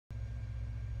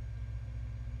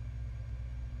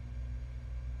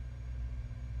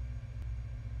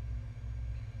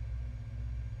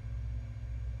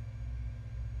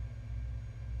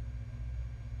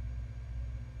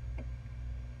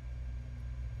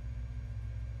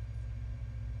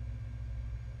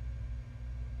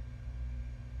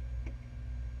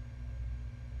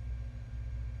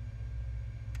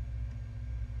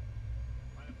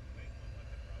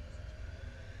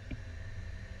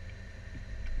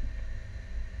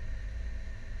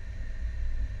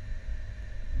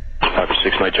Fokker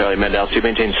 6 Mike Charlie, amend altitude,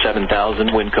 maintain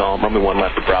 7,000, wind calm, runway 1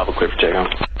 left for Bravo, clear for takeoff.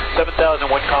 7,000,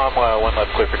 wind calm, 1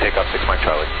 left, clear for takeoff, 6 Mike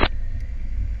Charlie.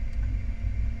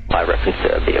 My reference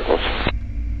vehicles.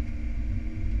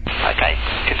 Okay,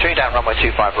 continue down runway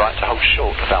 25 right to hold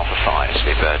short of Alpha 5,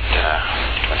 speedbird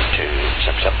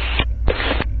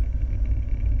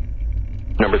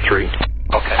 2277. Number 3.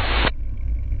 Okay.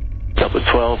 Southwest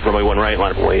 12, runway 1 right,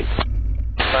 line up and wait.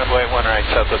 Runway 1 right,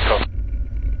 Southwest 12.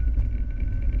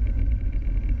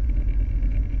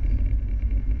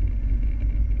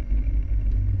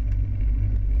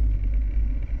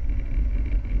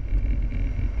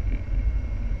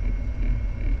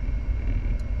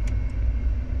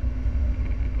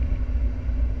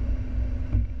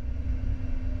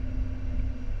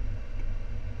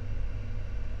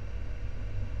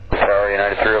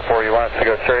 United 304, you want us to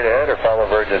go straight ahead or follow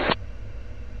Virgin?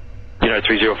 United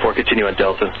 304, continue on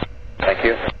Delta. Thank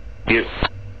you. You.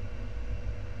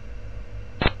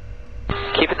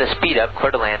 Keeping the speed up,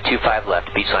 clear to land 25 left,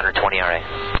 beachliner 20 RA.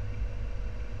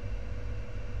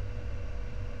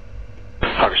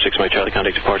 Fokker 6 Mike Charlie,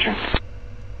 contact departure.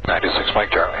 96 Mike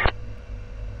Charlie.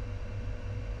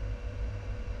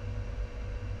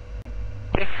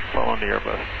 Fall on the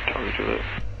Airbus, target to this.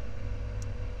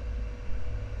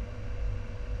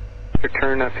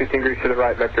 Turn 15 degrees to the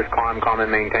right, vectors climb, calm and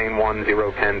maintain 10,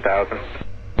 10,000.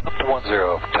 Up to 10, 10,000,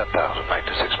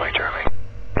 96 Mike Charlie.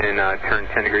 And turn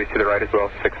 10 degrees to the right as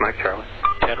well, 6 Mike Charlie.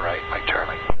 10 right, Mike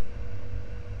Charlie.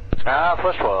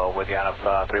 Southwest 12 with you out of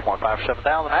 3.5, 7,000.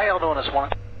 How y'all doing this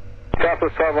morning?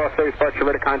 Southwest 12, Las Vegas, departure,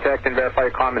 ready to contact and verify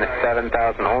your climbing at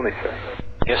 7,000 only, sir.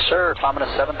 Yes, sir, climbing at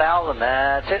 7,000,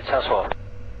 that's it, Southwest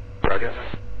 12. Roger.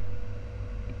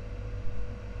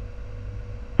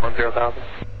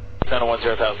 10,000? Down to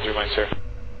 10,000, 3 Mike, sir.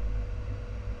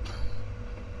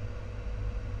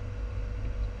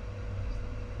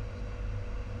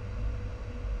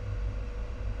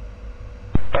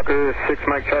 Fokker 6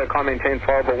 Mike Charlie, climb, maintain,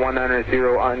 fallable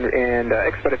 190 and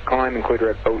expedite climb, include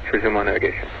direct boat, resume on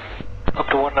navigation. Up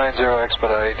to 190,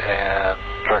 expedite and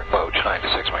direct boat,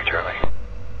 96 Mike Charlie.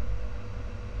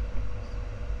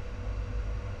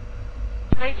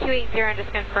 9280, and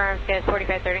just confirm, scale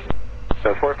 4530.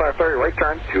 So 4530, right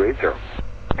turn, 280.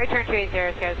 Right turn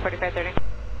 280, scale 4530.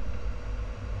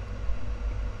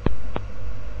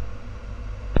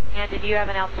 And did you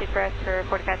have an altitude for us for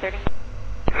 4530?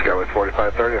 Go with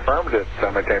 4530, affirmative,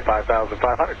 so maintain 5,500.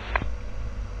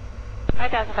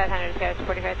 5,500, scale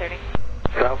 4530.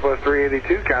 Southwest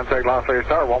 382, contact Las Vegas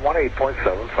Tower,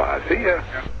 118.75. See ya.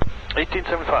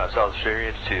 1875, South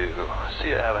Australia 2.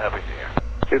 See ya, have a happy new year.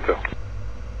 You too.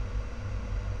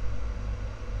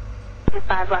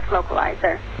 5 left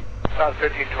localizer. South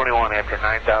 1521 after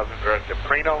 9,000 direct to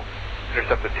Prino.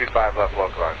 Intercept the 25 left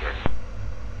localizer.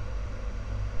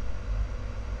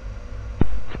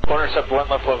 Intercept 1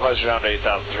 left localizer down to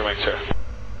 8,000, 3 Mike, sir.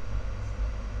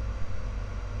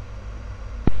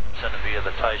 Send it via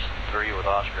the Tyson 3 with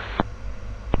Oscar.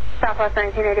 Southwest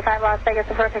 1985, Las Vegas,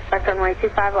 approach, expect runway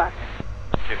 25 left.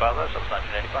 25 left,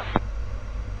 Southwest 1985.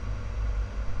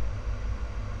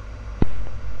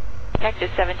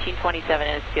 Texas 1727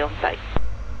 is field in sight.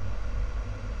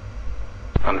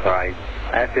 I'm sorry.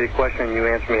 I asked you a question and you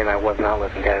answered me and I was not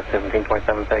listening. Cat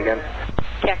 1727, say again.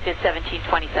 Texas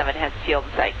 1727 has field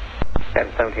in sight.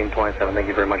 Cat 1727, thank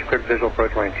you very much. Clear visual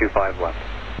approach, running 25 left.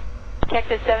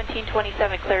 Texas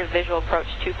 1727 clears visual approach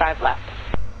 25 left.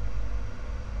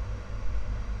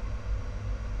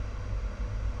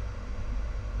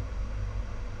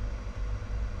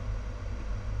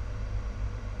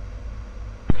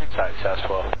 Inside, South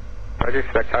 12. Roger,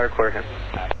 expect higher clear him.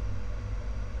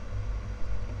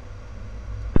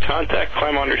 Contact,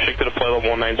 climb unrestricted, deploy level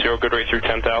 190, good rate through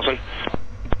 10,000.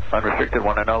 Unrestricted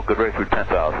 190, good rate through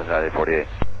 10,000, 9848.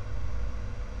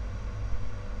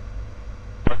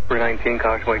 319,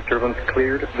 caution wake turbulence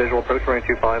cleared, visual approach, running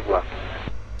 25 left.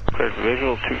 Cleared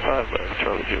visual, 25 left,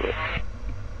 Charlie Juliet.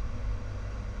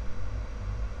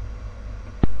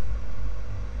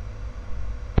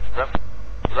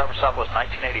 Is that for Southwest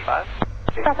 1985?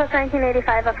 Southwest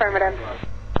 1985, affirmative.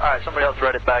 Alright, somebody else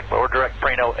read it back, but we're direct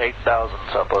Prino 8,000,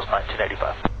 Southwest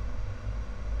 1985.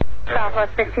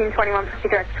 Southwest 1521,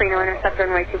 proceed direct Prino, intercept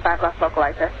runway 25 left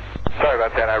localizer. Sorry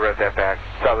about that, I read that back.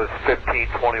 Southwest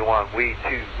 1521, we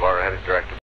too are headed direct.